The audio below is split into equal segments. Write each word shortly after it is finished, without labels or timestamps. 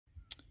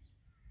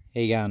How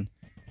you going?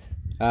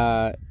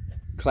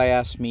 Clay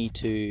asked me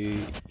to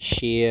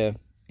share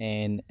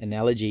an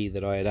analogy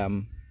that I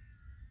had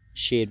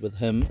shared with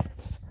him,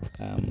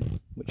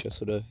 which I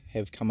sort of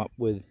have come up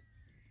with,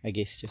 I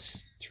guess,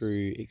 just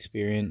through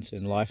experience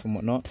and life and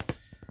whatnot.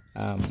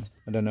 I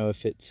don't know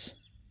if it's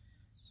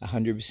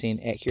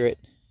 100% accurate,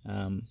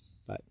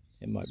 but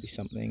it might be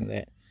something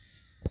that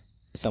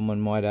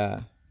someone might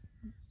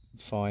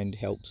find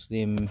helps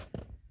them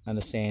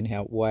understand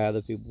why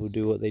other people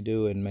do what they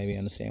do, and maybe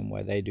understand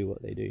why they do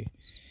what they do.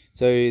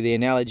 So the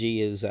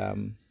analogy is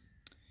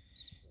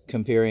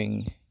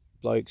comparing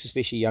blokes,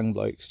 especially young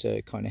blokes,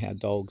 to kind of how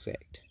dogs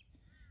act.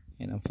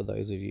 And for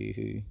those of you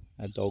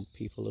who are dog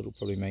people, it'll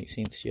probably make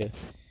sense to you.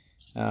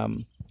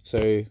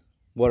 So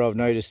what I've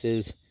noticed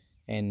is,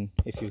 and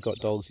if you've got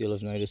dogs, you'll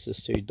have noticed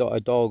this too, a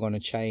dog on a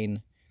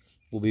chain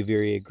will be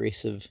very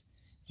aggressive,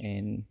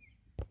 and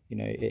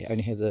it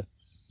only has a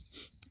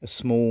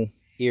small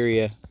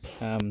area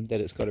that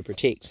it's got to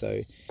protect,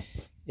 so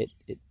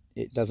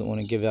it doesn't want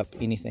to give up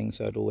anything,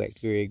 so it'll act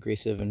very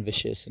aggressive and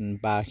vicious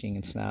and barking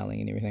and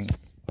snarling and everything.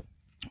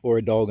 Or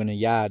a dog in a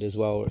yard as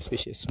well,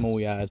 especially a small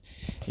yard,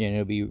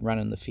 it'll be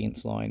running the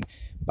fence line,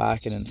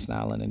 barking and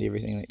snarling at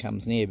everything that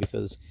comes near,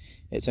 because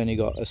it's only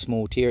got a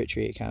small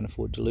territory, it can't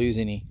afford to lose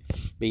any.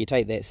 But you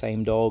take that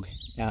same dog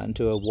out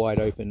into a wide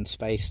open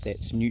space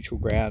that's neutral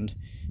ground,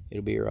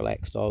 it'll be a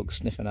relaxed dog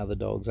sniffing other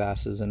dogs'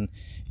 asses, and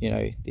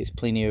there's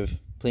plenty of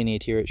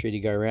territory to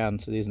go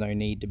around, so there's no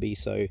need to be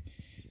so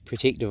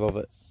protective of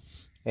it.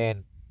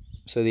 And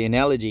so the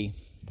analogy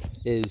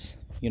is,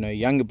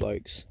 younger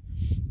blokes,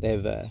 they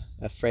have a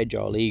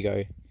fragile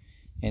ego,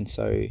 and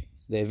so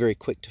they're very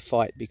quick to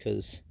fight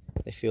because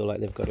they feel like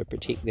they've got to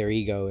protect their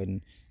ego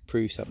and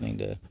prove something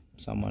to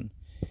someone.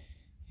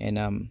 And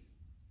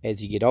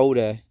as you get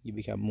older, you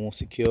become more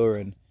secure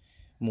and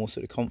more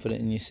sort of confident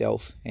in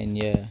yourself, and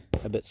you're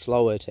a bit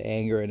slower to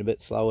anger and a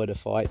bit slower to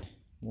fight,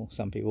 well,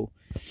 some people.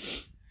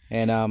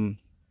 And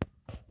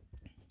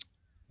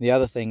the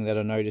other thing that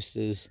I noticed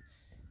is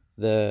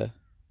the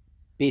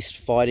best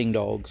fighting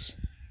dogs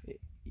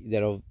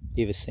that I've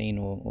ever seen,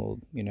 or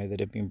that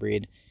have been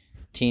bred,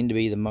 tend to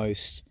be the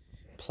most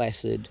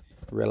placid,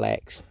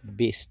 relaxed,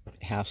 best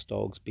house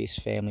dogs,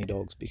 best family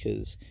dogs,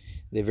 because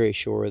they're very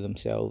sure of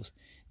themselves.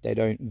 They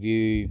don't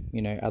view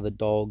other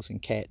dogs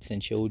and cats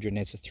and children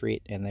as a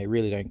threat, and they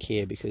really don't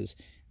care because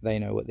they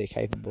know what they're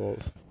capable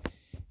of.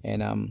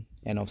 And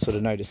I've sort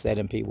of noticed that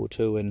in people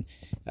too, and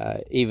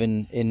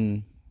even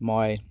in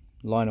my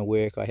line of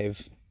work, I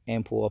have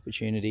ample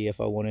opportunity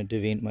if I wanted to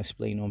vent my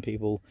spleen on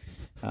people,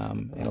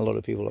 and a lot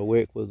of people I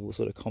work with will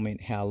sort of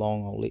comment how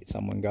long I'll let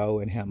someone go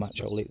and how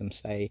much I'll let them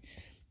say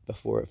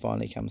before it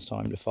finally comes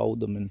time to fold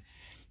them. And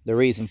the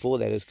reason for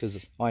that is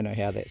because I know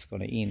how that's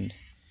going to end.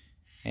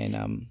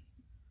 And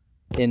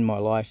in my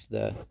life,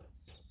 the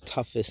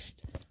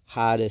toughest,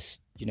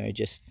 hardest,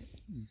 just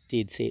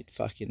dead set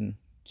fucking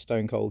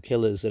stone cold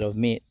killers that I've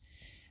met,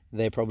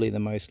 they're probably the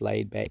most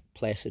laid back,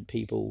 placid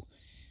people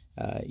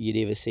you'd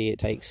ever see. It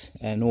takes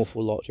an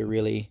awful lot to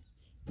really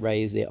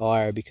raise their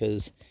ire,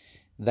 because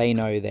they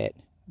know that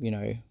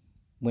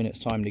when it's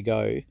time to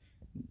go,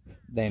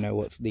 they know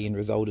what the end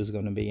result is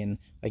going to be. And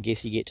I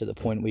guess you get to the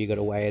point where you got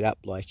to weigh it up,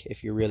 like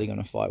if you're really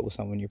going to fight with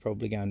someone, you're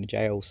probably going to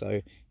jail,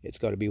 so it's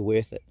got to be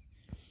worth it.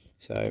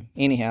 So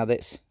anyhow,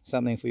 that's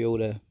something for you all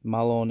to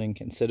mull on and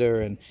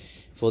consider. And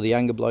for the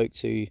younger blokes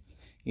who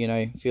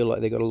feel like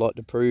they've got a lot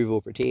to prove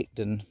or protect,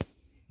 and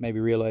maybe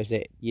realise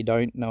that you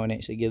don't, no one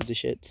actually gives a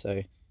shit,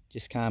 so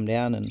just calm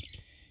down and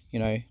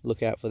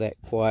look out for that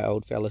quiet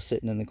old fella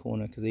sitting in the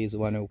corner, because he's the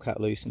one who will cut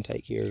loose and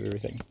take care of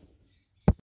everything.